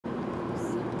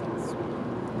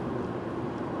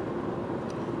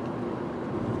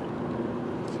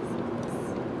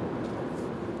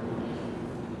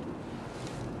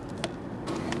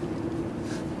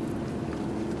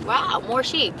out more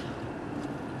sheep.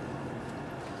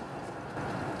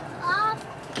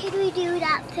 Can we do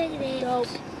that picnic? Nope.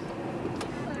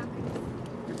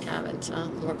 Cabins, huh?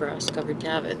 More grass-covered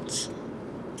cabins.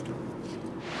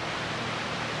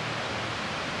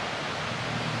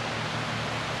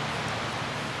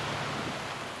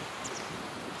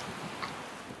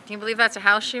 Can you believe that's a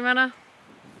house, Shimona?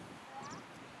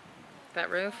 That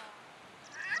roof?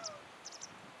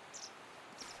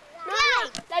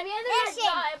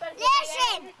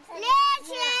 Listen!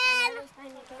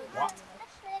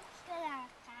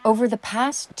 Over the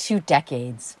past 2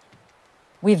 decades,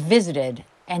 we've visited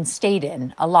and stayed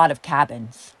in a lot of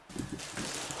cabins.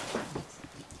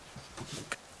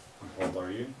 How old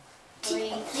are you?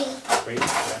 3. 3,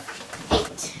 yeah.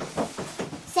 8.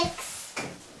 6.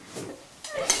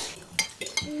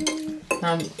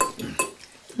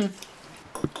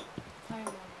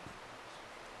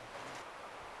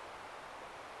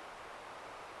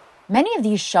 Many of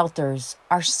these shelters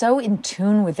are so in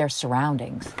tune with their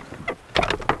surroundings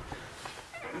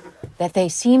that they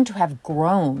seem to have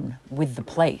grown with the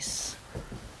place.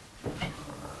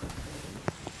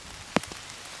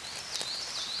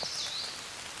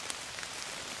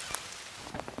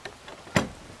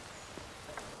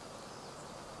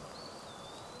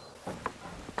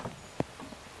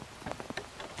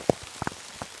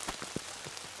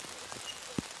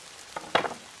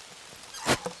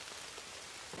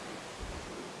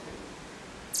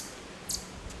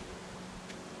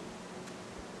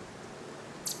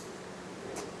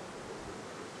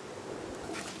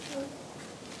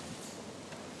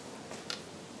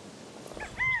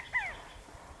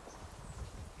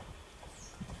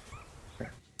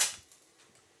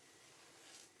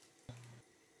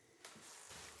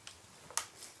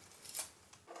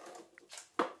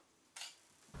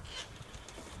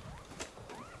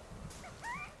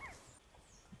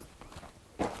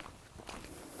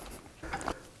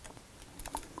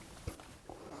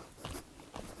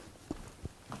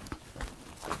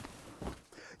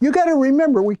 You got to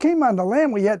remember, we came on the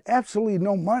land, we had absolutely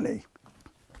no money.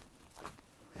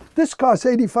 This cost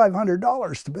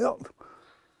 $8,500 to build.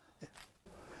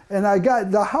 And I got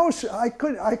the house, I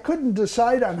couldn't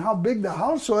decide on how big the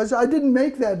house was. I didn't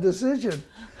make that decision.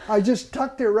 I just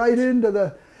tucked it right into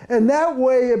the, and that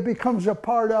way it becomes a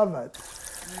part of it.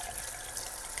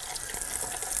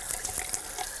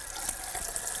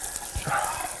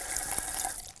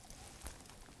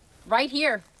 Right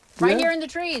here in the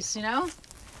trees, you know?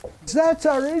 That's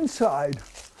our inside.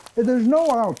 There's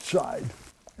no outside.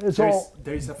 It's all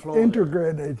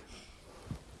integrated.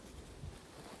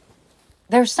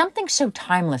 There's something so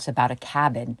timeless about a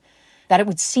cabin that it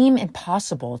would seem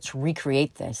impossible to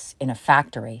recreate this in a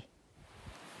factory.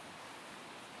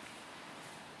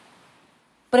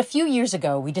 But a few years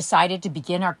ago, we decided to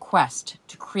begin our quest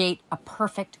to create a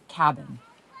perfect cabin.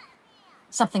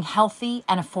 Something healthy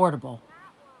and affordable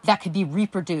that could be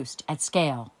reproduced at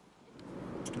scale.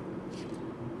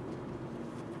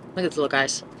 Look at the little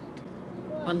guys.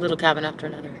 One little cabin after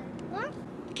another. What?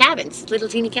 Cabins, little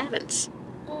teeny cabins.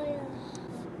 Oh, yeah.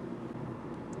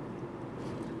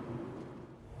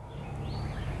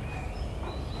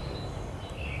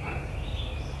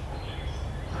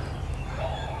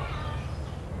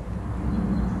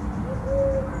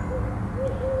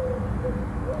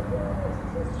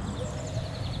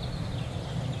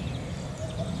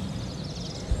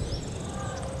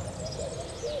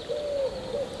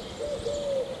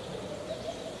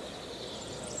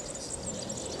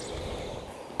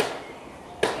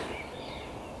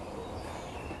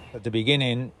 At the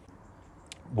beginning,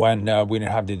 when we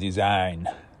didn't have the design,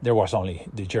 there was only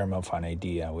the germ of an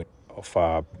idea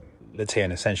of, let's say,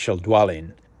 an essential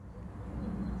dwelling.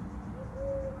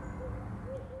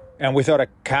 And we thought a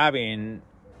cabin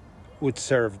would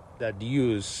serve that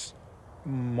use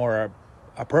more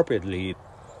appropriately.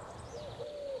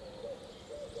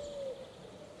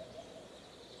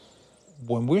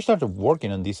 When we started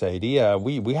working on this idea,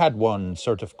 we had one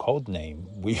sort of code name.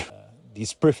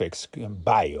 This prefix,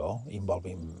 bio,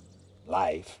 involving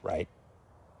life, right?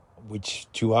 Which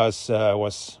to us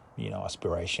was,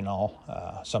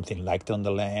 aspirational, something liked on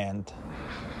the land.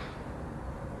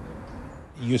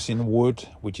 Using wood,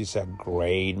 which is a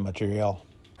great material,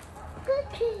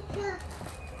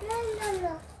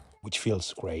 which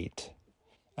feels great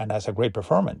and has a great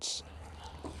performance.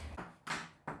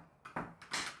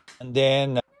 And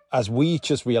then as we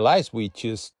just realized, we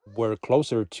just were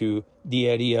closer to the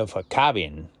idea of a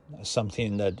cabin,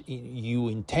 something that you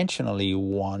intentionally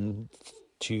want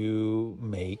to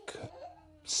make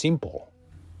simple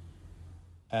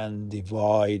and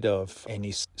devoid of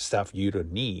any stuff you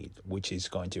don't need, which is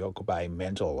going to occupy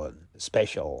mental and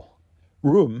spatial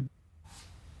room.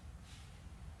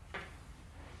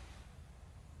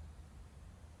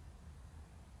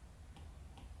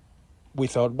 We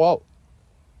thought, well,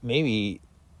 maybe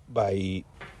by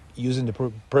using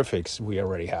the prefix we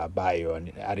already have, bio,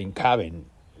 and adding cabin,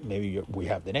 maybe we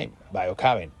have the name,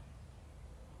 Biokabin.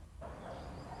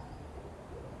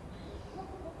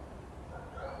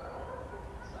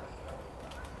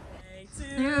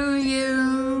 To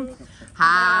you,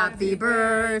 happy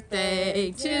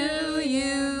birthday to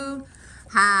you.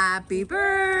 Happy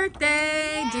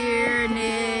birthday, dear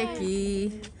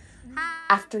Nikki.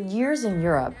 After years in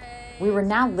Europe, we were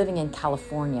now living in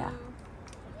California,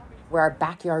 where our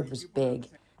backyard was big,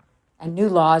 and new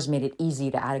laws made it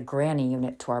easy to add a granny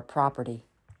unit to our property.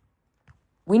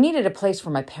 We needed a place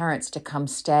for my parents to come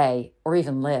stay or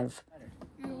even live.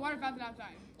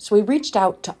 So we reached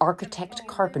out to architect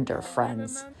carpenter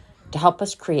friends to help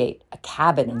us create a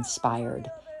cabin-inspired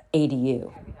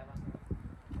ADU.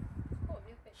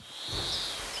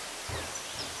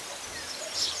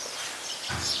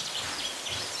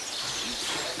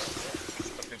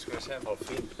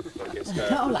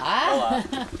 Hola.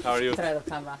 How are you?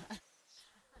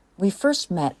 We first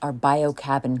met our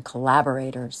Biokabin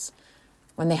collaborators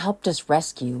when they helped us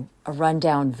rescue a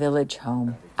rundown village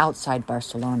home outside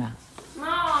Barcelona.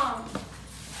 Mom!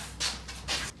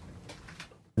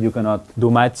 You cannot do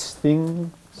much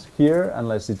things here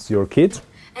unless it's your kids.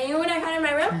 And you wanna come in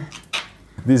my room?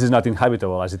 This is not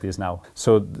inhabitable as it is now.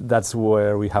 So that's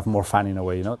where we have more fun in a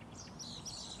way, you know?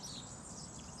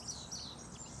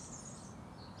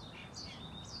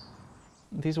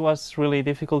 This was really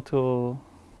difficult to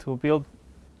build.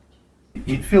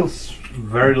 It feels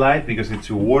very light because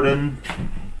it's wooden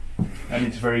and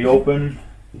it's very open.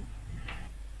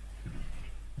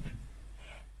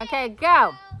 Okay,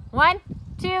 go. 1,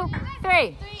 2,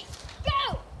 3.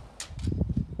 Go!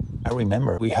 I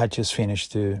remember we had just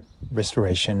finished the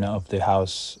restoration of the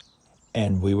house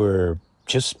and we were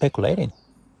just speculating.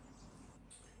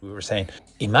 We were saying,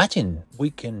 imagine we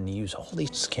can use all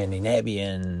this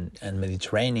Scandinavian and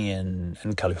Mediterranean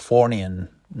and Californian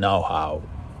know-how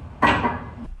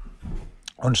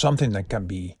on something that can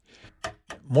be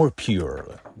more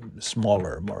pure,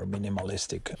 smaller, more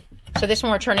minimalistic. So this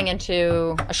one we're turning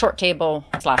into a short table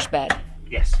 / bed.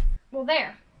 Yes. Well,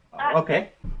 there.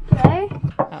 Okay. Okay.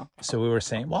 So we were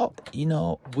saying, well, you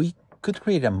know, we could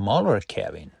create a modular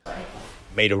cabin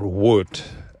made of wood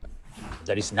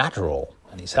that is natural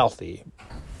and is healthy.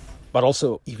 But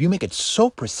also, if you make it so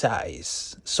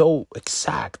precise, so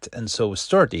exact, and so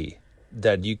sturdy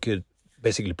that you could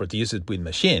basically produce it with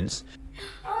machines,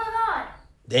 Oh my god!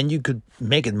 then you could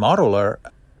make it modular.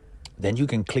 Then you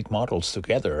can click models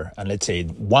together. And let's say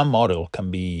one model can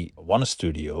be one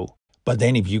studio. But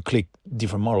then if you click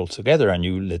different models together and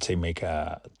you, let's say, make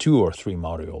a 2 or 3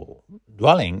 module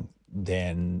dwelling,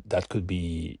 then that could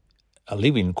be a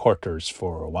living quarters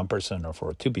for one person or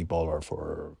for 2 people or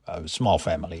for a small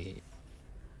family.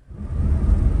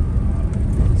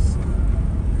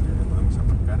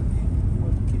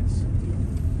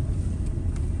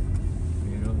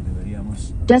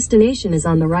 Destination is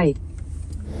on the right.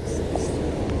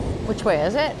 Which way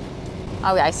is it?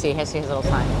 Oh, yeah, I see his little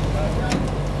sign.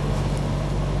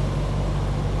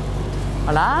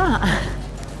 Hola.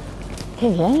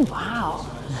 Qué bien, wow.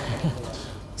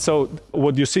 So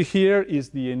what you see here is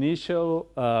the initial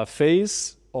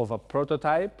phase of a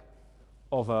prototype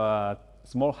of a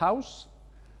small house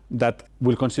that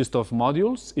will consist of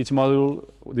modules. Each module,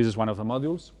 this is one of the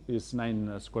modules, is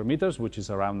 9 square meters, which is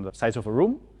around the size of a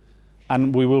room.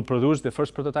 And we will produce the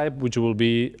first prototype, which will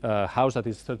be a house that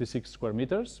is 36 square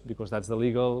meters, because that's the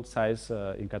legal size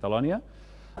in Catalonia.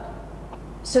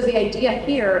 So the idea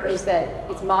here is that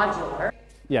it's modular.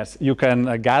 Yes, you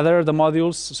can gather the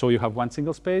modules, so you have one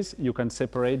single space. You can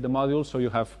separate the modules, so you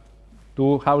have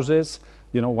 2 houses,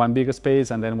 you know, one bigger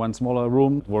space and then one smaller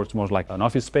room. It works more like an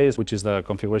office space, which is the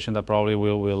configuration that probably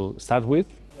we'll start with.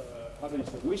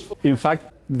 In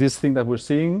fact, this thing that we're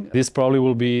seeing, this probably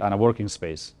will be a working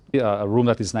space. A room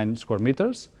that is 9 square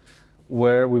meters,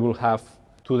 where we will have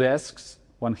 2 desks,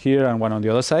 one here and one on the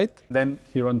other side. Then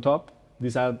here on top,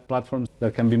 these are platforms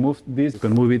that can be moved. You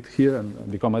can move it here and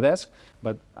become a desk,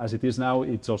 but as it is now,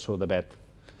 it's also the bed.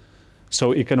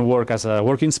 So it can work as a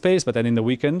working space, but then in the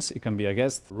weekends, it can be a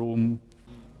guest room.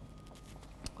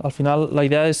 Al final, la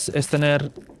idea es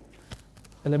tener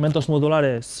elementos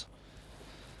modulares.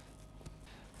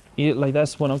 Y la idea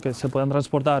es, bueno, que se puedan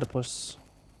transportar, pues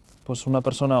una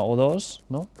persona o 2,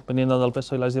 ¿no? Dependiendo del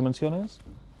peso y las dimensiones,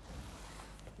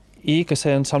 y que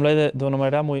se ensamble de una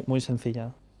manera muy, muy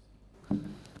sencilla.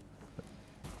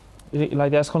 Y la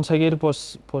idea es conseguir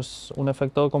pues un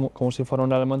efecto como si fuera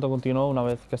un elemento continuo una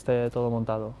vez que esté todo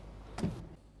montado.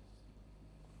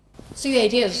 So the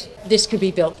idea is this could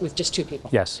be built with just two people?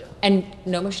 Yes. And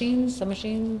no machines, a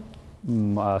machine?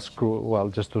 Well,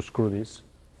 just to screw this.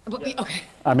 Okay.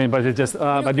 I mean, but it just,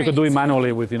 but you could do it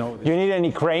manually with, Do you need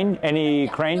any crane? Any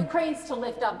crane? No cranes to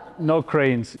lift up. No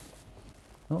cranes.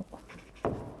 No.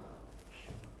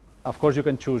 Of course, you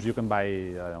can choose. You can buy,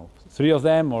 I don't know, 3 of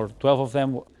them or 12 of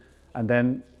them, and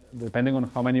then depending on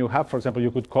how many you have, for example,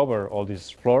 you could cover all this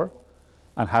floor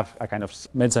and have a kind of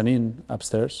mezzanine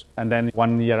upstairs. And then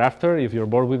 1 year after, if you're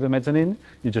bored with the mezzanine,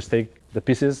 you just take the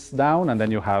pieces down, and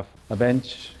then you have a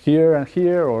bench here and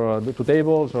here, or 2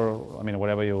 tables, or I mean,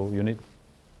 whatever you need.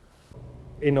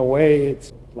 In a way,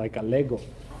 it's like a Lego.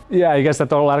 Yeah, I guess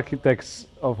that all architects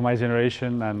of my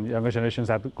generation and younger generations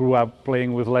that grew up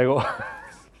playing with Lego,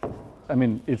 I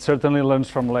mean, it certainly learns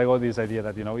from Lego this idea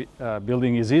that,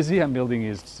 building is easy and building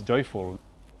is joyful.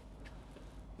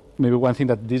 Maybe one thing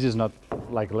that this is not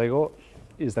like Lego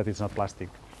is that it's not plastic.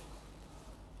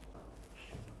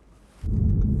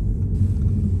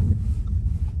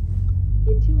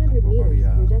 In 200 meters,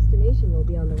 your destination will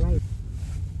be on the right.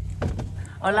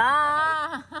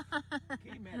 Hola!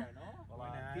 Kim era, ¿no?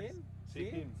 Hola. ¿Kim?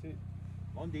 Sí, Kim, sí.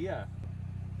 Buen día.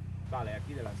 Vale,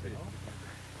 aquí delante, ¿no?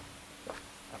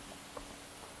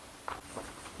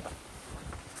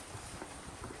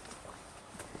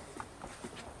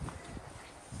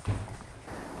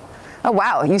 Oh,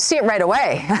 wow, you see it right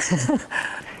away.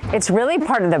 It's really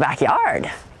part of the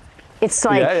backyard. It's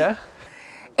like, Yeah.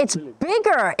 it's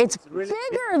bigger. It's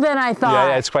bigger than I thought.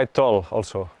 Yeah, it's quite tall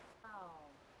also.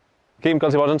 Kim, que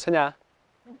els hi vols ensenyar?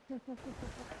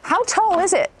 How tall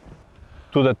is it?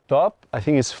 To the top, I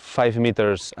think it's 5.5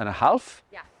 meters. And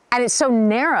it's so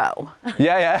narrow.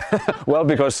 Yeah. Well,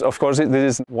 because of course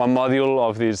this is one module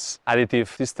of this additive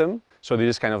system. So this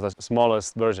is kind of the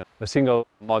smallest version, the single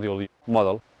module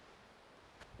model.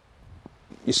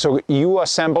 So you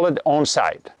assemble it on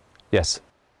site? Yes.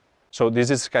 So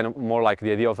this is kind of more like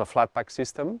the idea of the flat pack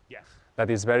system. Yes. That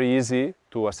is very easy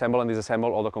to assemble and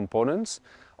disassemble all the components.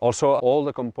 Also, all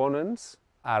the components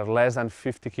are less than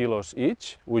 50 kilos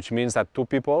each, which means that 2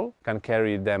 people can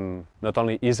carry them not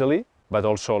only easily, but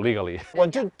also legally.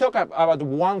 When you talk about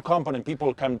one component,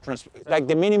 people can like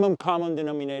the minimum common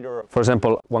denominator. For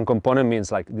example, one component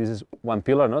means like this is one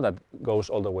pillar, no, that goes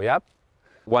all the way up.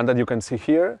 One that you can see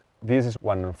here, this is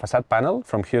one facade panel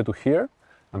from here to here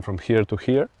and from here to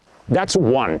here. That's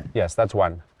one. Yes, that's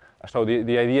one. So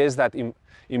the idea is that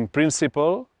in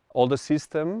principle, all the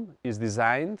system is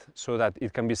designed so that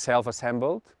it can be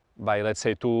self-assembled by, let's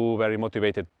say, 2 very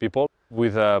motivated people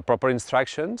with proper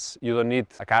instructions. You don't need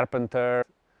a carpenter.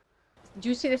 Do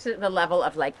you see this at the level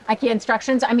of like IKEA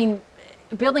instructions? I mean,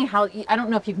 building house, I don't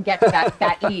know if you can get to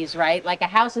that ease, right? Like a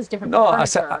house is different from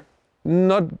furniture.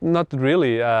 Not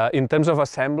really. In terms of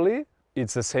assembly,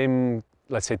 it's the same,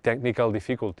 let's say, technical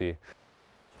difficulty.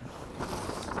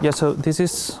 Yeah, so this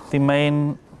is the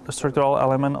main structural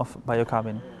element of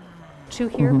Biokabin. 2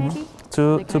 here, maybe?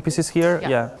 Two pieces here,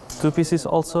 yeah. 2 pieces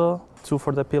also, 2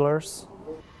 for the pillars.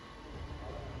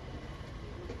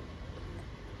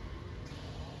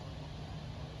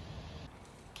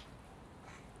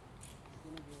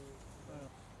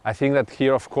 I think that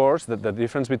here, of course, the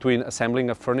difference between assembling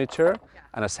a furniture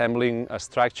and assembling a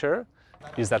structure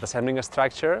is that assembling a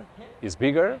structure is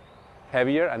bigger,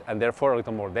 heavier, and therefore a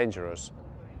little more dangerous.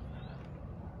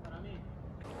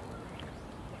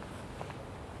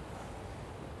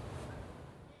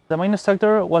 The main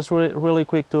structure was really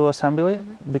quick to assemble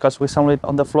because we assembled it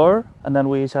on the floor and then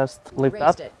we just lift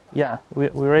up. It. Yeah, we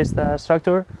raised the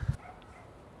structure.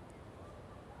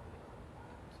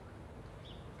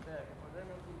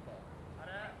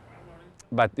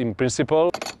 But in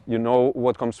principle, you know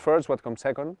what comes first, what comes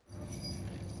second.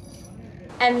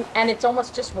 And it's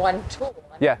almost just one tool.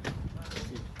 Yeah.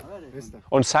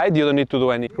 On site, you don't need to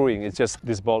do any screwing. It's just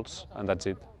these bolts, and that's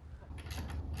it.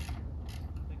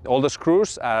 All the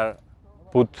screws are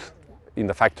put in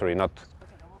the factory, not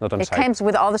on It site. comes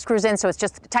with all the screws in, so it's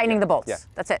just tightening the bolts. Yeah.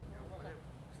 That's it.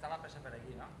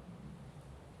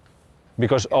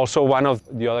 Because also one of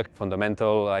the other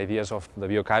fundamental ideas of the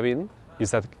Biokabin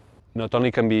is that not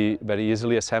only can be very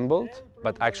easily assembled,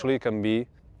 but actually can be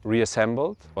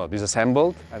reassembled, well,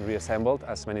 disassembled and reassembled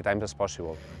as many times as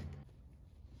possible.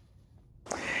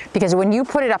 Because when you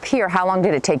put it up here, how long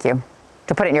did it take you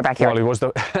to put it in your backyard? Well,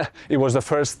 it was the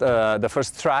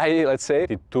first try, let's say.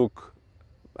 It took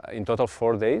in total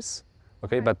 4 days,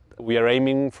 okay, but we are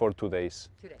aiming for 2 days,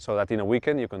 so that in a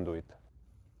weekend you can do it.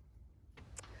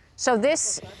 So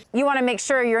this, you want to make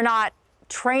sure you're not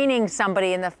training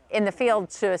somebody in the field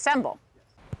to assemble?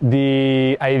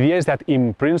 The idea is that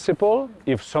in principle,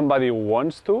 if somebody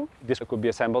wants to, this could be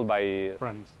assembled by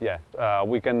Friends. Yeah,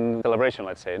 weekend celebration,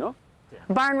 let's say, no?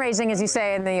 Barn raising, as you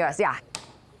say in the U.S., yeah.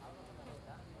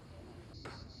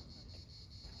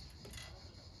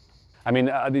 I mean,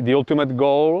 the ultimate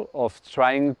goal of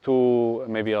trying to,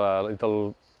 maybe a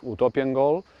little utopian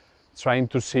goal, trying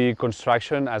to see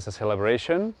construction as a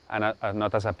celebration and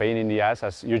not as a pain in the ass,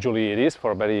 as usually it is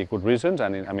for very good reasons.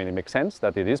 And I mean, it makes sense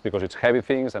that it is because it's heavy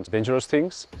things and dangerous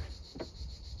things.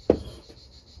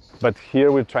 But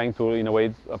here we're trying to, in a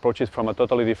way, approach it from a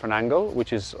totally different angle,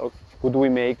 which is, could we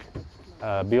make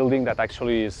a building that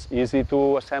actually is easy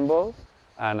to assemble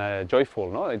and joyful,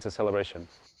 no? It's a celebration.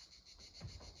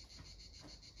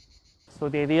 So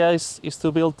the idea is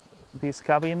to build this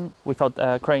cabin without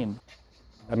a crane.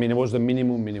 I mean, it was the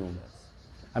minimum.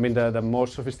 I mean, the more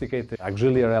sophisticated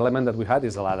auxiliary element that we had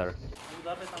is a ladder.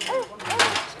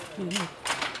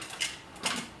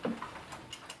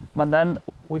 But then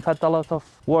we had a lot of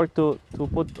work to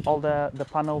put all the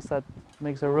panels that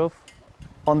makes the roof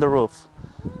on the roof.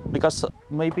 Because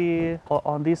maybe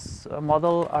on this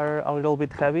model are a little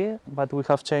bit heavy, but we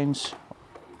have changed.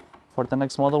 For the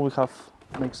next model, we have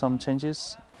make some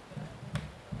changes.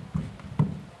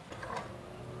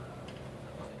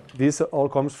 This all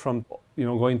comes from,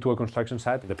 going to a construction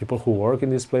site. The people who work in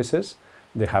these places,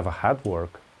 they have a hard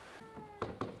work.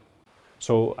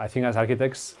 So I think as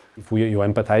architects, if you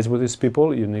empathize with these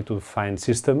people, you need to find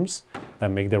systems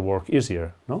that make their work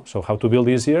easier. No? So how to build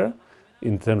easier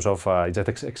in terms of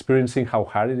just experiencing how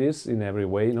hard it is in every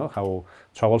way, how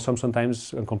troublesome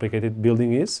sometimes and complicated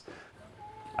building is.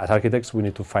 As architects, we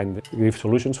need to give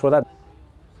solutions for that.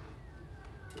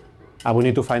 And we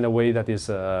need to find a way that is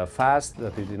fast,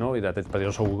 but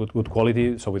also good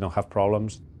quality, so we don't have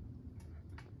problems.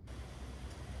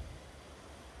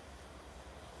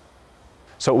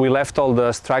 So we left all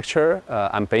the structure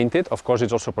unpainted. Of course,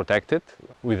 it's also protected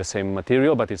with the same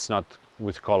material, but it's not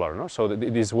with color. No? So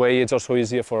this way, it's also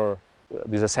easier for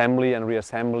this assembly and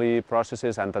reassembly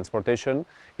processes and transportation.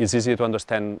 It's easier to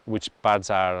understand which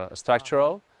parts are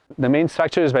structural. The main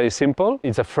structure is very simple.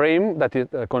 It's a frame that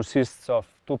consists of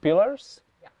two pillars,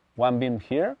 one beam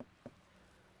here,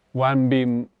 one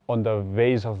beam on the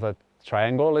base of the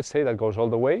triangle, let's say, that goes all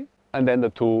the way, and then the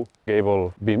two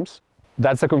gable beams.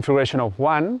 That's the configuration of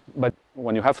one, but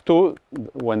when you have two,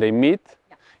 when they meet,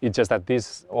 it's just that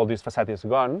all this facade is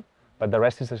gone, but the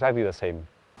rest is exactly the same.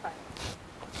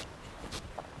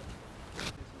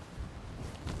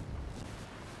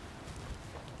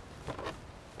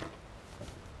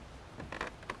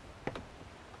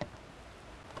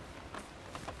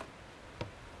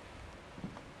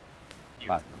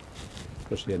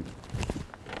 Presidente.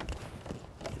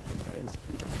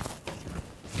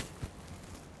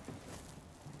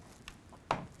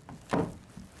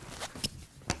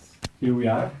 Here we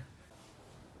are.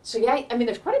 So yeah, I mean,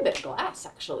 there's quite a bit of glass,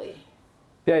 actually.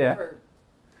 Yeah.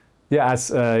 Yeah,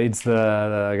 as it's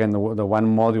again the one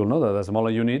module, no, the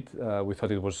smaller unit. We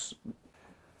thought it was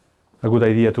a good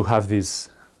idea to have this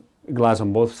glass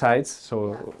on both sides,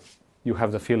 so you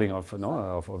have the feeling of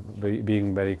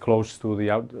being very close to the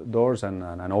outdoors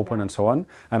and open and so on.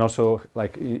 And also,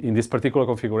 like in this particular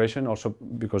configuration, also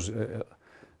because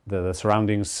the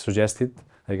surroundings suggest it,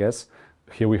 I guess.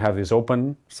 Here we have this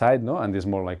open side, no, and this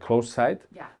more like closed side.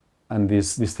 Yeah. And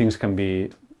these things can be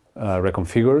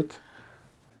reconfigured.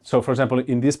 So, for example,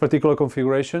 in these particular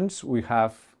configurations, we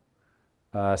have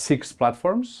 6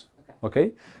 platforms,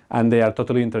 okay, and they are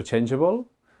totally interchangeable.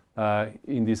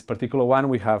 In this particular one,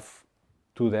 we have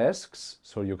 2 desks,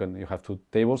 so you have 2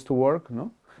 tables to work.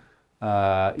 No,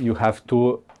 you have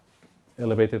 2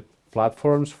 elevated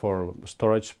platforms for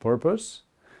storage purpose,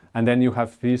 and then you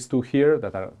have these 2 here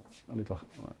that are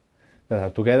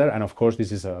together. And of course,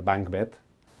 this is a bunk bed,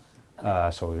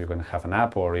 so you can have a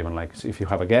nap, or even like if you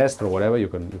have a guest or whatever, you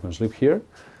can sleep here.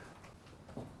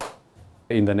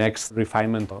 In the next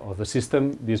refinement of the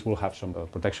system, this will have some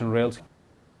protection rails.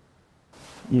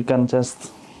 You can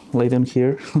just lay them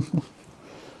here.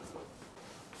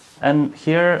 And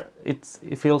here it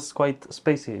feels quite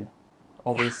spacey,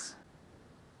 always.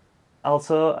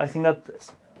 Also, I think that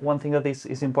one thing that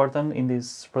is important in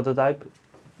this prototype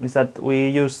is that we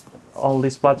used all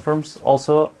these platforms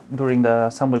also during the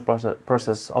assembly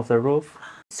process of the roof.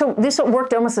 So this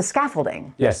worked almost as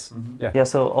scaffolding? Yes. Mm-hmm. Yeah,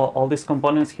 so all these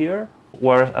components here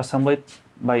were assembled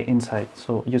by inside,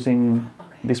 so using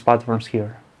these platforms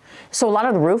here. So a lot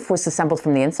of the roof was assembled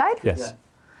from the inside? Yes. Yeah.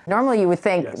 Normally you would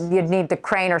think you'd need the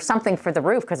crane or something for the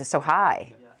roof because it's so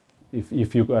high.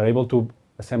 If you are able to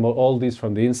assemble all this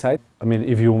from the inside, I mean,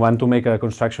 if you want to make a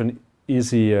construction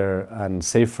easier and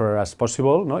safer as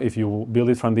possible. No? If you build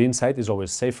it from the inside, it's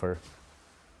always safer.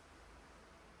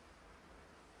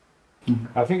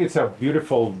 I think it's a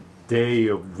beautiful day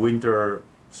of winter,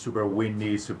 super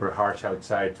windy, super harsh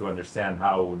outside, to understand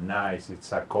how nice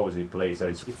it's a cozy place.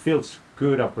 It feels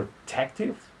good and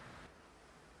protective.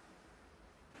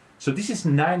 So this is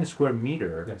 9 square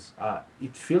meters. Yes.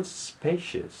 It feels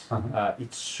spacious.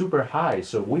 It's super high,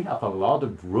 so we have a lot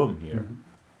of room here.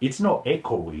 It's not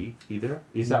echoey either.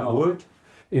 Is that wood?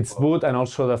 It's wood, and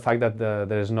also the fact that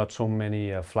there is not so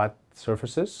many flat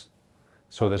surfaces.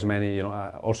 So there's many,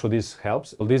 also this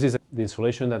helps. Well, this is the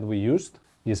insulation that we used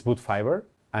is wood fiber.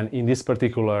 And in this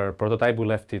particular prototype, we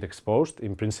left it exposed.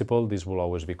 In principle, this will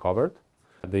always be covered.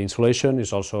 The insulation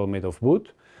is also made of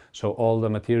wood. So all the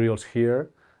materials here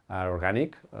are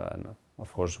organic. And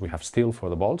of course, we have steel for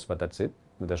the bolts, but that's it.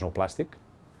 There's no plastic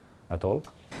at all.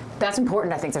 That's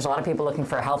important. I think there's a lot of people looking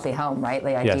for a healthy home, right?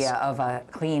 The idea of a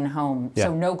clean home. Yeah.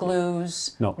 So no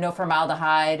glues, no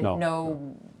formaldehyde,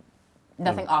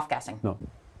 nothing off-gassing. No.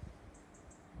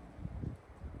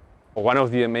 One of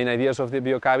the main ideas of the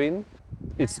Biokabin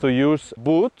is to use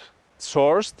wood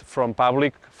sourced from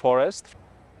public forest.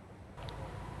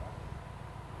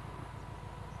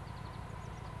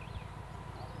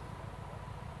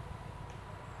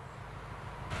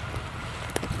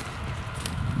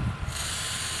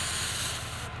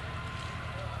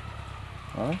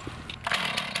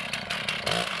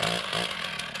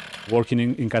 Working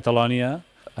in Catalonia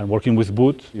and working with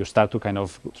wood, you start to kind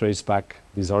of trace back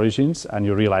these origins, and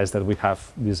you realize that we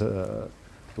have this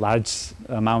large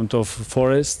amount of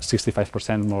forest.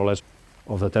 65% more or less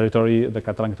of the territory, the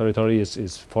Catalan territory,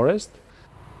 is forest.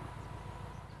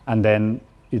 And then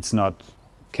it's not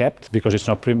kept because it's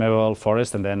not primeval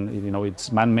forest, and then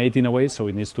it's man-made in a way, so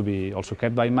it needs to be also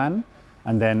kept by man.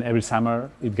 And then every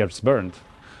summer it gets burned.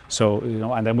 So,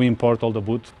 and then we import all the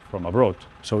wood from abroad.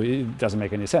 So it doesn't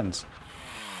make any sense.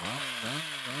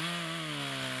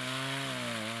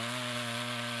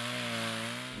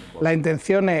 La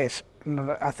intención es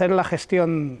hacer la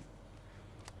gestión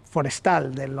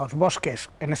forestal de los bosques,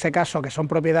 en este caso que son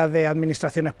propiedad de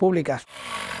administraciones públicas,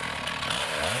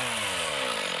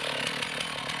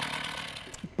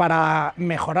 para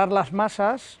mejorar las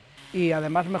masas y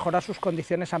además mejorar sus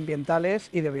condiciones ambientales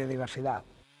y de biodiversidad.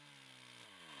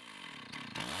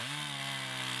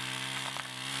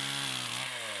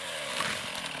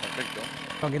 Perfecto.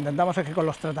 Lo que intentamos es que con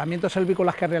los tratamientos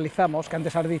silvícolas que realizamos, que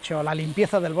antes has dicho, la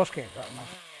limpieza del bosque,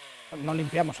 no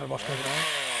limpiamos el bosque,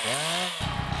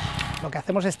 lo que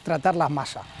hacemos es tratar la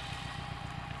masa.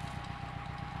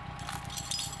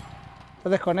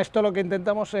 Entonces, con esto lo que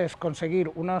intentamos es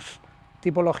conseguir unas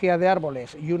tipologías de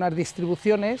árboles y unas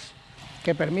distribuciones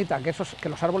que permitan que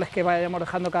los árboles que vayamos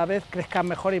dejando cada vez crezcan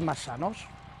mejor y más sanos.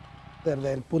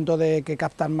 Desde el punto de que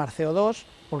captan más CO2,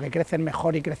 porque crecen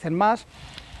mejor y crecen más.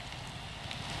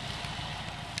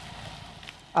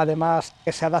 Además,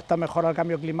 que se adapta mejor al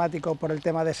cambio climático por el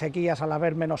tema de sequías, al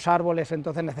haber menos árboles,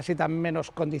 entonces necesitan menos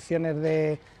condiciones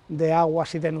de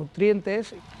aguas y de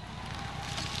nutrientes.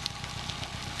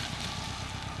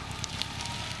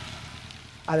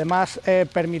 Además,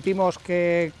 permitimos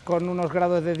que con unos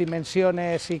grados de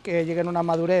dimensiones y que lleguen a una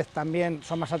madurez también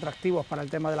son más atractivos para el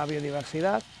tema de la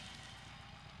biodiversidad.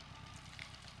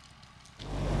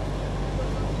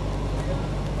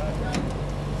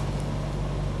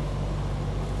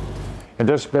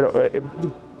 Entonces, pero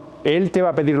 ¿él te va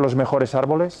a pedir los mejores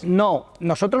árboles? No,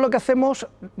 nosotros lo que hacemos,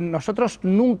 nosotros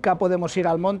nunca podemos ir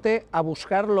al monte a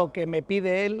buscar lo que me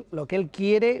pide él, lo que él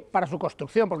quiere para su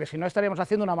construcción, porque si no estaríamos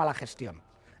haciendo una mala gestión.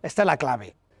 Esta es la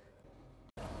clave.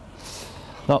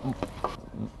 No,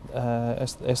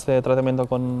 este tratamiento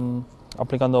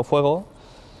aplicando fuego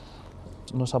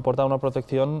nos aporta una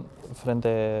protección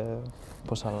frente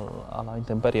pues, a la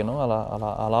intemperie, ¿no?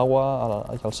 al agua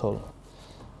y al sol.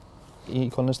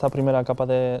 Y con esta primera capa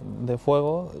de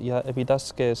fuego ya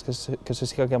evitas que se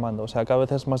siga quemando, o sea, cada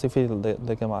vez es más difícil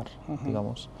de quemar,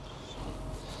 digamos.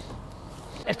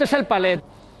 Este es el palet.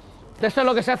 Esto es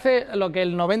lo que se hace, lo que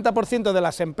el 90% de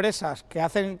las empresas que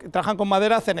trabajan con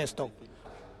madera hacen esto.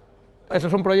 Eso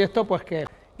es un proyecto pues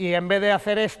y en vez de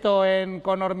hacer esto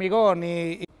con hormigón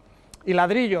y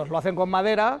ladrillos, lo hacen con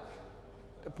madera,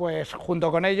 pues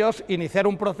junto con ellos iniciar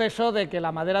un proceso de que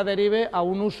la madera derive a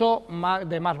un uso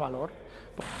de más valor.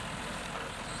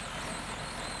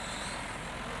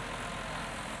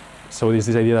 So this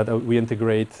is the idea that we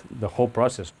integrate the whole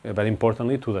process, but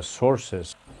importantly to the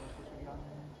sources.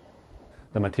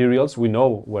 The materials, we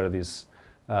know where this,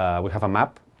 we have a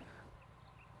map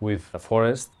with the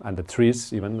forest and the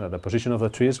trees, even the position of the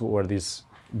trees where this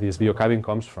Biokabin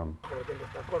comes from. Pero tiene que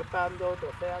estar corto.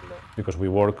 Because we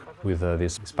work with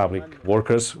these public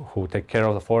workers who take care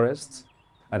of the forests,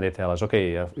 and they tell us,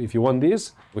 okay, if you want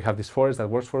this, we have this forest that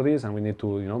works for this, and we need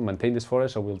to, maintain this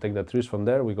forest, so we'll take the trees from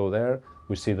there, we go there,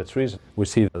 we see the trees, we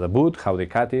see the wood, how they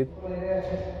cut it.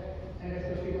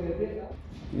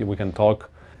 We can talk,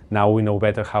 now we know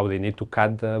better how they need to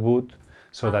cut the wood,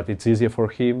 so that it's easier for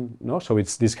him, So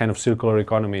it's this kind of circular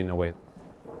economy in a way.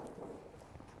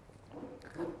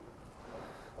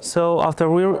 So after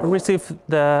we receive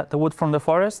the wood from the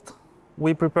forest,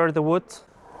 we prepare the wood.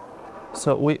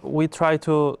 So we try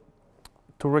to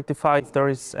rectify if there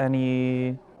is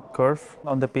any curve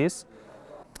on the piece.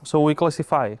 So we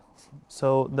classify.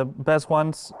 So the best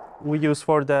ones we use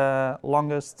for the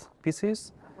longest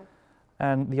pieces,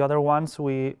 and the other ones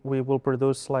we will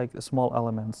produce like small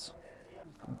elements.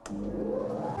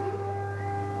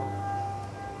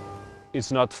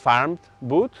 It's not farmed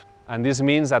wood, and this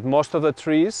means that most of the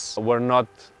trees were not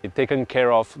taken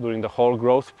care of during the whole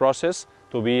growth process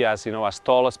to be as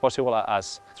tall as possible,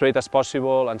 as straight as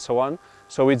possible, and so on.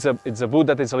 So it's a wood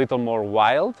that is a little more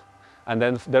wild, and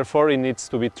then therefore it needs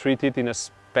to be treated in a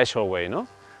special way,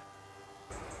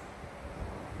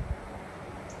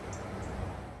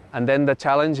 And then the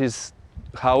challenge is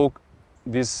how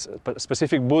this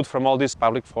specific wood from all these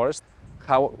public forests,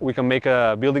 how we can make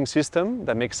a building system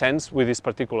that makes sense with this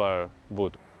particular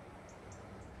wood.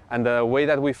 And the way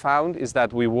that we found is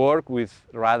that we work with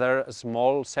rather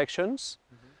small sections,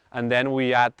 and then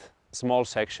we add small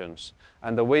sections.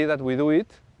 And the way that we do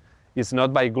it is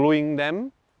not by gluing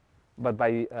them, but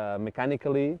by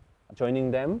mechanically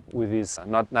joining them with these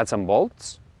nuts and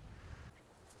bolts.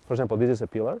 For example, this is a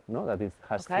pillar, that it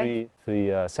has three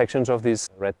sections of these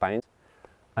red pines.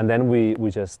 And then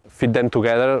we just fit them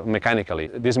together mechanically.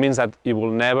 This means that it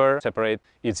will never separate.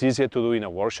 It's easier to do in a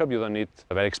workshop. You don't need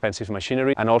a very expensive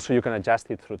machinery, and also you can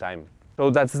adjust it through time. So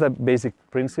that's the basic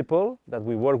principle, that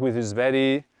we work with these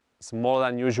very small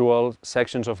than usual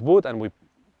sections of wood, and we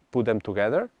put them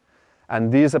together. And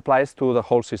this applies to the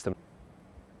whole system.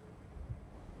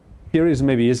 Here is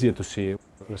maybe easier to see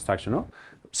the structure,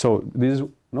 So this is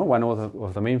one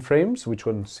of the main frames, which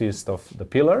consists of the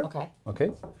pillar.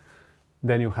 Okay.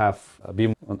 Then you have a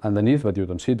beam underneath, but you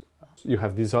don't see it. You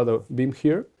have this other beam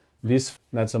here. These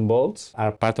nuts and bolts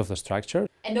are part of the structure.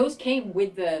 And those came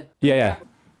with the... Yeah.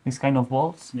 These kind of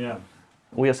bolts. Yeah.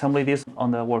 We assemble this on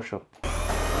the workshop.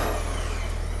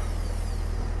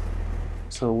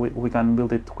 So we can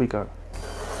build it quicker.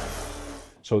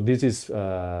 So this is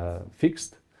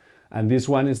fixed, and this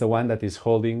one is the one that is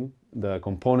holding the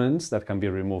components that can be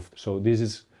removed. So this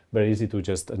is very easy to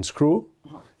just unscrew,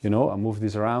 and move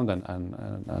this around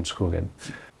and unscrew again.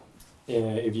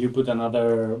 If you put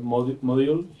another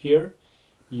module here,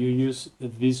 you use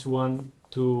this one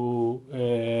to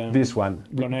this one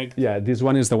connect. Yeah, this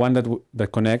one is the one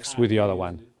that connects with the other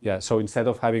one. Yeah, so instead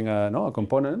of having a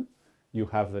component, you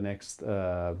have the next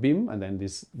beam, and then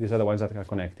these are the ones that are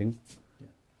connecting.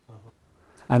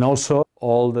 And also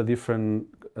all the different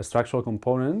structural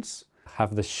components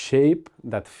have the shape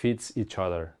that fits each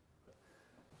other.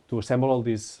 To assemble all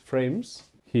these frames,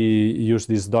 he used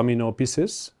these domino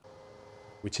pieces,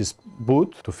 which is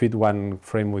wood, to fit one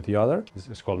frame with the other. This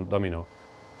is called domino.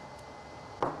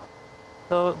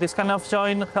 So this kind of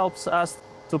joint helps us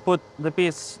to put the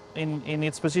piece in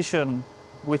its position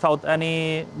without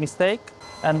any mistake,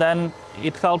 and then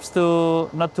it helps to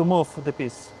not to move the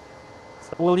piece.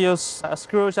 So we'll use a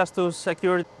screw just to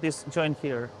secure this joint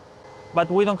here.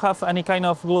 But we don't have any kind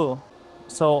of glue,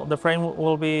 so the frame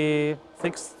will be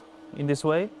fixed in this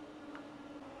way.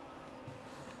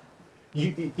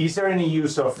 Is there any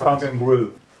use of tongue and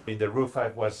groove? In the roof, I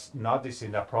was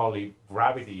noticing that probably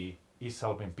gravity is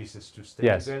helping pieces to stay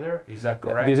together. Is that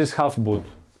correct? This is half wood.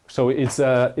 So it's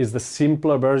the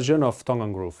simpler version of tongue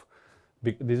and groove.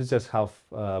 This is just half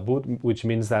wood, which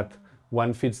means that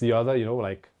one fits the other,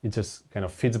 like it just kind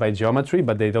of fits by geometry,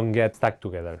 but they don't get stuck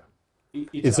together.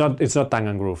 It's not tongue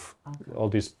and groove, all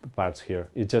these parts here.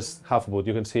 It's just half wood.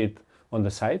 You can see it on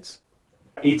the sides.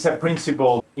 It's a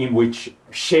principle in which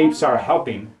shapes are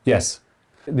helping. Yes.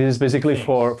 This is basically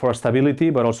for stability,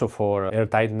 but also for air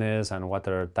tightness and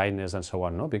water tightness and so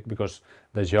on, no? Because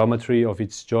the geometry of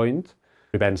its joint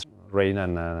prevents rain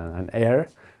and air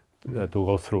to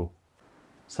go through.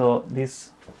 So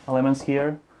these elements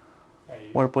here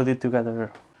were put it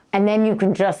together. And then you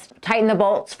can just tighten the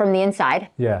bolts from the inside.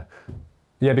 Yeah,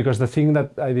 because the thing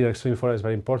that I did explain before is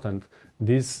very important.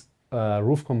 These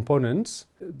roof components,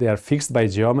 they are fixed by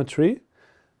geometry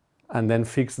and then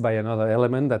fixed by another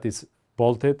element that is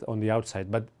bolted on the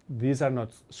outside, but these are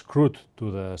not screwed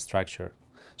to the structure.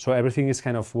 So everything is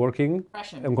kind of working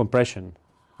on compression.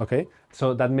 Okay,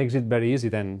 so that makes it very easy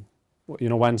then. You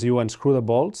know, once you unscrew the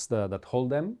bolts that hold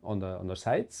them on the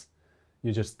sides,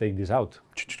 you just take this out.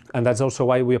 And that's also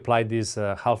why we applied this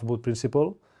half boot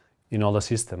principle in all the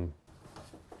system.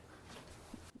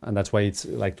 And that's why it's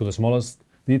like to the smallest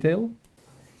detail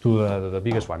to the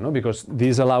biggest one, no? Because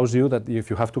this allows you that if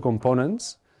you have two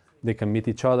components, they can meet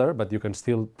each other, but you can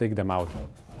still take them out.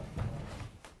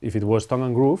 If it was tongue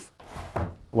and groove,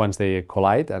 once they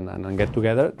collide and get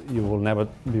together, you will never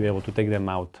be able to take them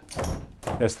out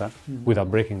without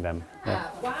breaking them. Yeah.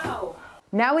 Wow.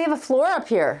 Now we have a floor up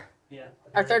here. Yeah.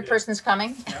 Our third person's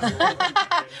coming.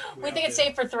 We think it's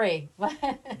safe for three.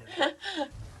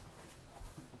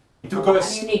 It took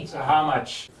us how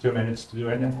much? 2 minutes to do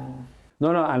it?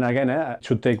 No, and again, it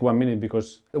should take 1 minute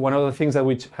because one of the things that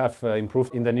we have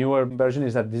improved in the newer version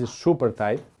is that this is super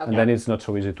tight, and then it's not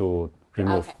so easy to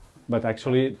remove. Okay. But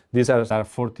actually, these are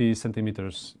 40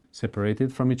 centimeters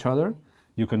separated from each other.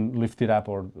 You can lift it up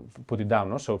or put it down.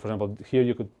 No? So, for example, here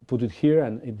you could put it here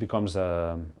and it becomes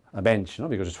a bench, no?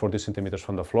 Because it's 40 centimeters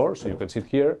from the floor. So you can sit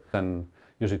here and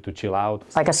use it to chill out.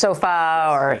 Like a sofa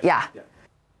or, yeah.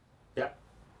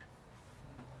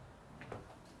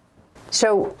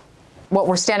 So what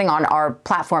we're standing on are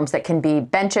platforms that can be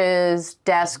benches,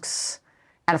 desks,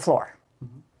 and a floor.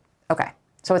 Okay.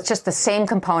 So it's just the same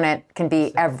component, can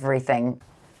be everything.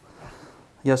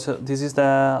 Yes, this is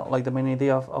the main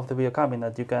idea of the Biokabin,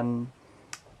 that you can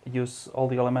use all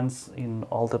the elements in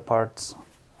all the parts.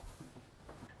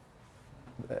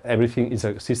 Everything is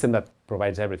a system that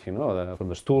provides everything, no? From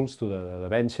the stools to the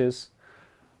benches.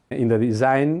 In the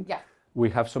design,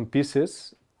 we have some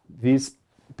pieces. This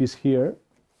piece here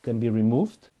can be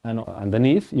removed, and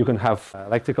underneath you can have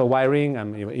electrical wiring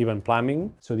and even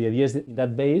plumbing. So the idea is that in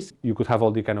that base you could have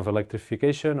all the kind of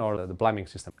electrification or the plumbing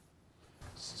system.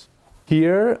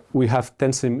 Here we have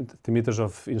 10 centimeters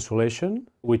of insulation,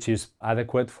 which is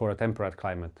adequate for a temperate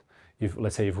climate. If,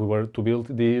 let's say, if we were to build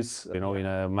this, in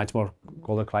a much more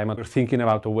colder climate, we're thinking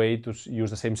about a way to use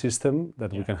the same system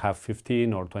that we can have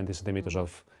 15 or 20 centimeters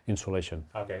of insulation.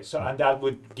 Okay, so and that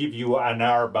would give you an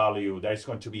R value that is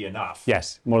going to be enough.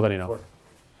 Yes, more than enough.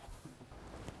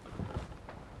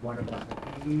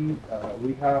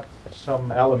 We have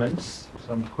some elements,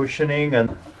 some cushioning,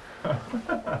 and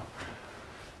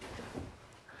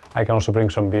I can also bring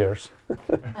some beers.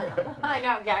 I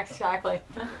know, yeah, exactly.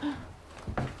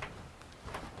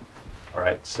 All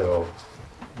right, so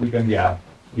we can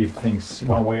give things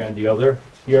one way and the other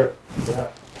here,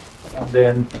 and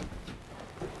then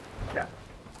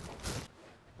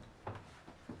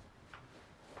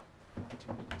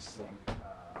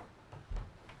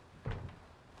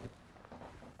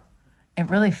It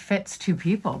really fits two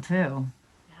people too.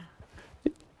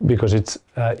 Because it's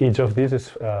each of these is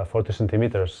 40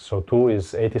 centimeters, so 2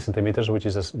 is 80 centimeters, which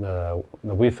is the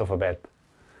width of a bed.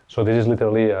 So this is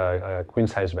literally a queen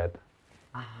size bed.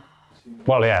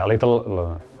 Well, yeah, a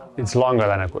little. It's longer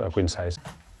than a queen size.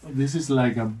 This is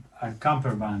like a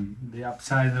camper van, the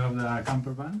upside of the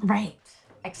camper van. Right,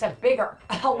 except bigger,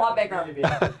 a lot bigger.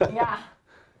 Yeah.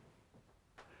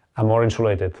 And more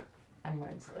insulated. And more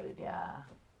insulated, yeah.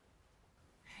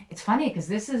 It's funny because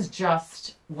this is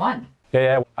just one.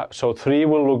 Yeah. So 3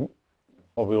 will look,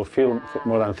 or will feel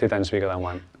more than 3 times bigger than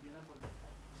 1.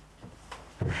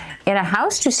 In a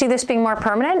house, do you see this being more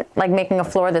permanent, like making a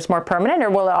floor that's more permanent, or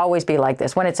will it always be like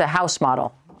this when it's a house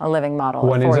model, a living model?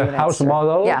 When it's a house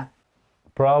model, yeah,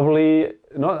 probably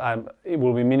not. It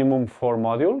will be minimum 4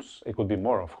 modules. It could be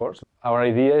more, of course. Our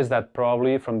idea is that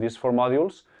probably from these 4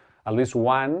 modules, at least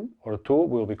 1 or 2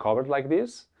 will be covered like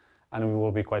this, and it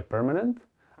will be quite permanent.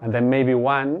 And then maybe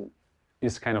 1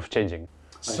 is kind of changing.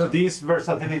 So this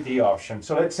versatility option.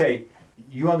 So let's say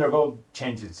you undergo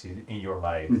changes in your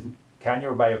life. Mm-hmm. Can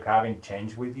your Biokabin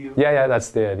change with you? Yeah,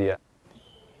 that's the idea.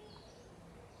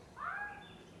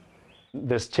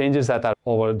 There's changes that are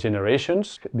over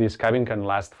generations. This cabin can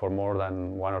last for more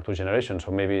than 1 or 2 generations.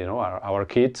 So maybe our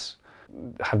kids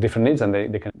have different needs and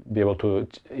they can be able to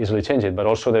easily change it. But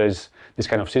also there is this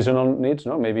kind of seasonal needs,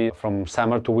 no? Maybe from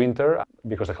summer to winter,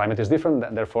 because the climate is different,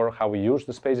 and therefore how we use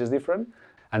the space is different.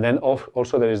 And then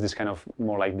also there is this kind of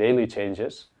more like daily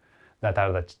changes that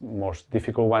are the most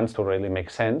difficult ones to really make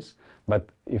sense. But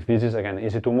if this is, again,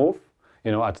 easy to move,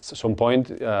 at some point,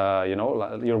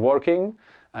 you're working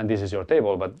and this is your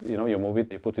table, but, you move it,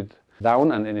 you put it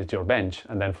down and it's your bench.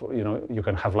 And then, you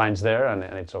can have lines there and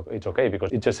it's okay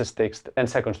because it just takes 10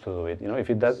 seconds to do it.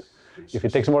 If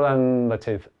it takes more than, let's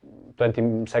say,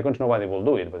 20 seconds, nobody will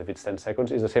do it. But if it's 10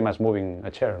 seconds, it's the same as moving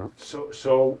a chair. No?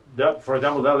 So that, for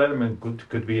example, that element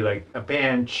could be like a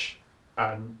bench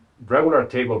and regular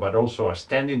table, but also a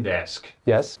standing desk.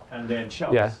 Yes. And then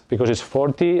shelves. Yeah, because it's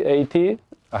 40, 80,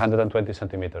 120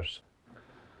 centimeters.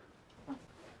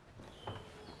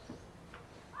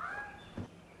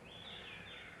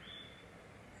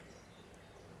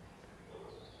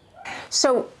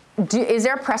 So, is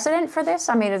there precedent for this?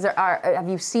 I mean, have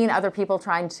you seen other people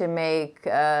trying to make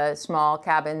small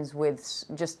cabins with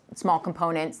just small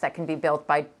components that can be built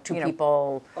by two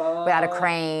people without a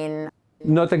crane?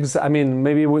 Not I mean,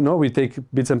 maybe we take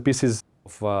bits and pieces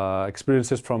of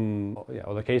experiences from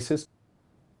other cases.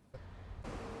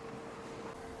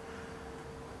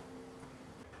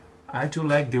 I do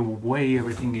like the way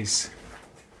everything is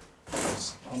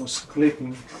almost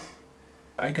clicking.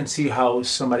 I can see how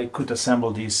somebody could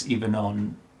assemble this even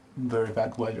on very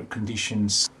bad weather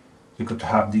conditions. You could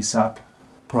have this up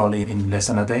probably in less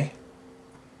than a day.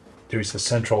 There is a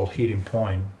central heating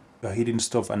point, a heating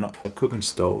stove and a cooking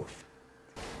stove.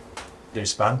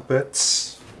 There's bunk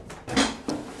beds.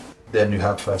 Then you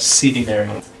have a seating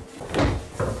area.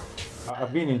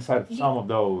 I've been inside some of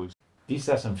those. This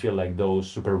doesn't feel like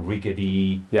those super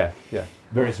rickety,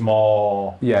 very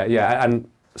small.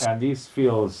 And this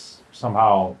feels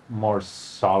somehow more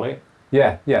solid.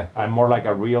 And more like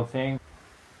a real thing.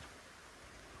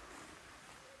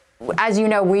 As you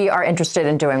know, we are interested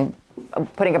in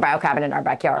putting a biocabin in our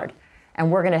backyard. And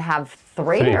we're going to have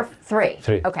three.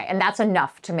 Okay, and that's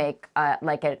enough to make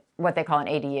what they call an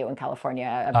ADU in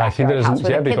California, a backyard house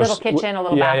with a little kitchen, a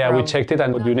little bathroom. Yeah, we checked it,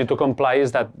 and what you need to comply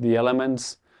is that the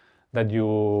elements that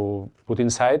you put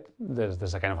inside,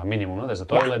 there's a kind of a minimum, no? There's a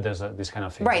toilet, there's this kind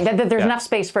of thing. Right, there's enough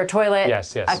space for a toilet,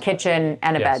 a kitchen,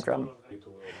 and a bedroom.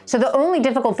 So the only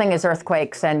difficult thing is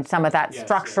earthquakes and some of that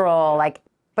structural,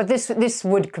 but this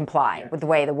would comply with the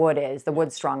way the wood is. The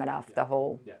wood's strong enough, the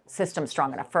whole system's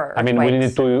strong enough for earthquakes. I mean, we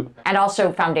need to... And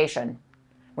also foundation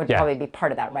would probably be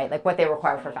part of that, right? Like what they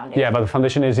require for foundation. Yeah, but the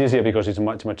foundation is easier because it's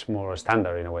much more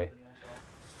standard in a way.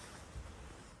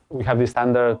 We have these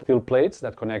standard steel plates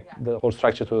that connect the whole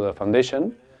structure to the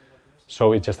foundation.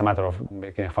 So it's just a matter of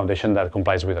making a foundation that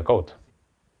complies with the code.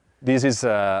 This is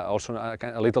also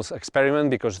a little experiment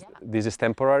because this is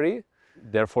temporary.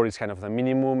 Therefore, it's kind of the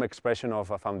minimum expression of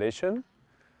a foundation.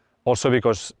 Also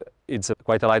because it's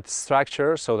quite a light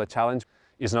structure, so the challenge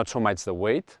is not so much the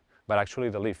weight, but actually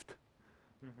the lift.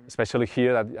 Especially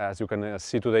here, that, as you can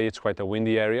see today, it's quite a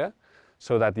windy area,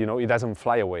 so that it doesn't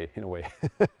fly away in a way.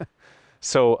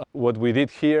 So what we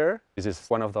did here, this is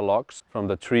one of the logs from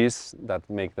the trees that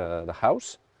make the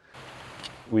house.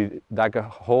 We dug a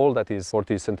hole that is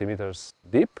 40 centimeters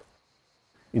deep.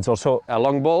 It's also a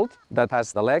long bolt that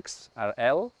has the legs are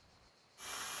L.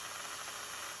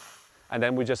 And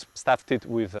then we just stuffed it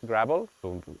with gravel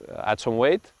to add some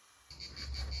weight.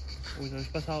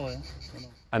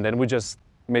 And then we just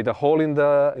made a hole in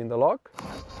the log.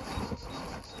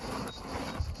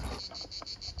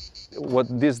 What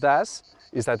this does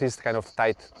is that it's kind of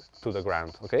tight to the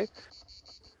ground, okay?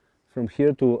 From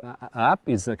here to up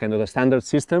is a kind of a standard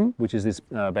system, which is this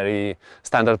very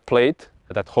standard plate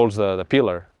that holds the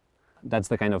pillar. That's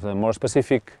the kind of the more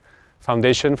specific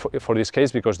foundation for this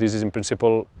case, because this is in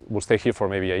principle, will stay here for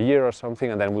maybe a year or something,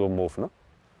 and then we'll move, no?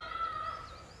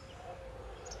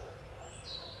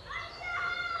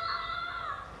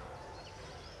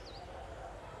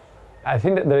 I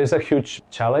think that there is a huge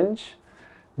challenge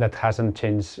that hasn't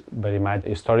changed very much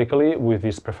historically with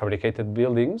these prefabricated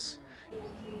buildings,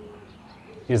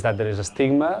 is that there is a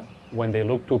stigma when they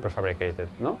look too prefabricated,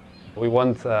 no? We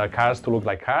want cars to look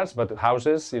like cars, but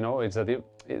houses, it's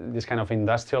this kind of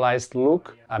industrialized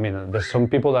look. I mean, there's some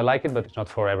people that like it, but it's not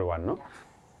for everyone, no?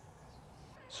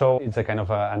 So it's a kind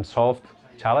of an unsolved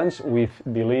challenge. We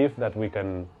believe that we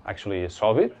can actually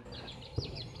solve it.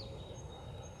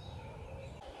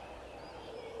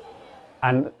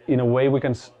 And in a way we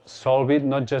can solve it,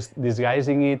 not just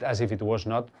disguising it as if it was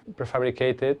not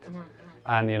prefabricated,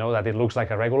 and that it looks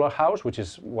like a regular house, which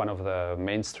is one of the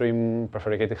mainstream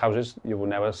prefabricated houses. You would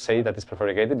never say that it's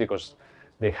prefabricated because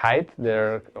they hide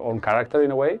their own character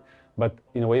in a way, but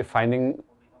in a way finding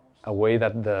a way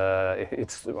that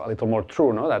it's a little more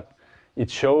true, no? That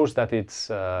it shows that it's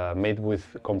made with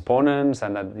components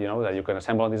and that that you can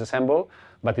assemble and disassemble,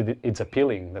 but it's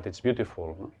appealing, that it's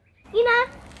beautiful. No?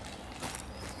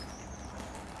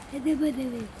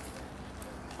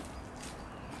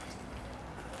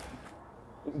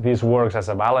 This works as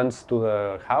a balance to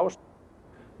the house,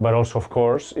 but also, of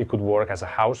course, it could work as a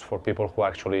house for people who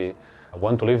actually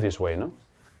want to live this way, no?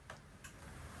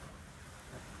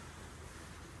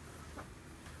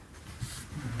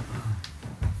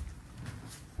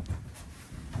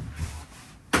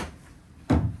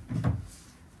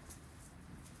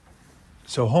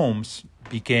 So homes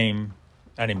became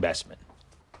an investment.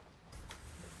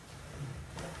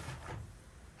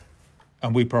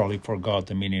 And we probably forgot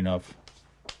the meaning of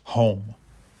home.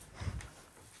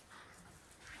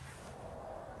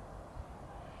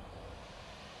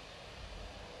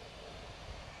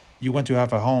 You want to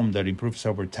have a home that improves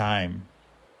over time,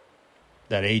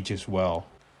 that ages well.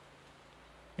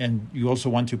 And you also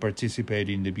want to participate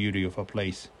in the beauty of a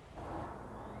place.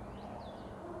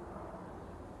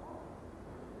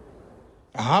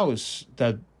 A house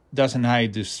that doesn't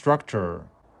hide the structure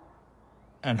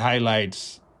and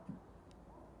highlights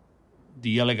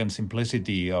the elegant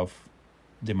simplicity of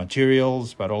the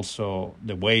materials, but also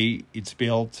the way it's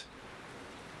built.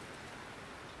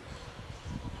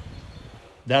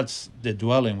 That's the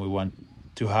dwelling we want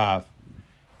to have.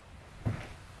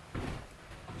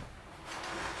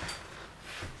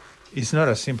 It's not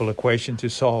a simple equation to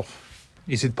solve.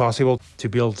 Is it possible to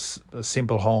build a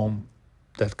simple home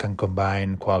that can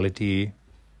combine quality,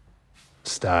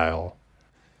 style,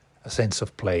 a sense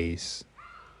of place,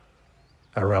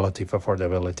 a relative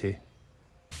affordability?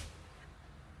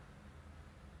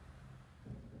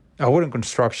 A wooden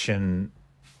construction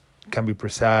can be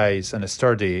precise and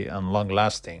sturdy and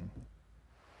long-lasting.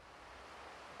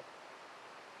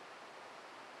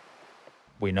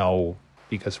 We know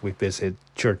because we visit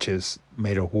churches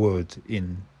made of wood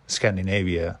in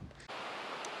Scandinavia.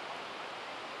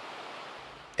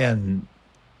 And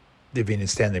they've been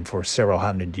standing for several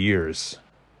hundred years,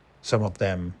 some of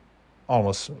them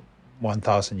almost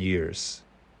 1,000 years,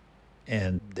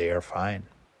 and they are fine.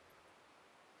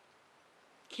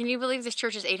 Can you believe this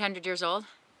church is 800 years old?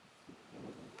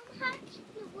 How did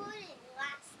the wood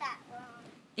last that long?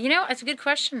 You know, it's a good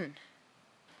question.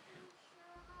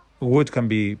 Wood can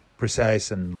be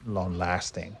precise and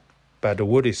long-lasting, but the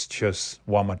wood is just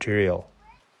one material.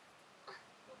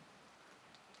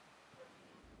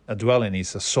 A dwelling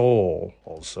is a soul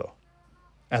also,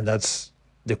 and that's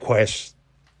the quest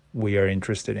we are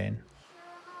interested in.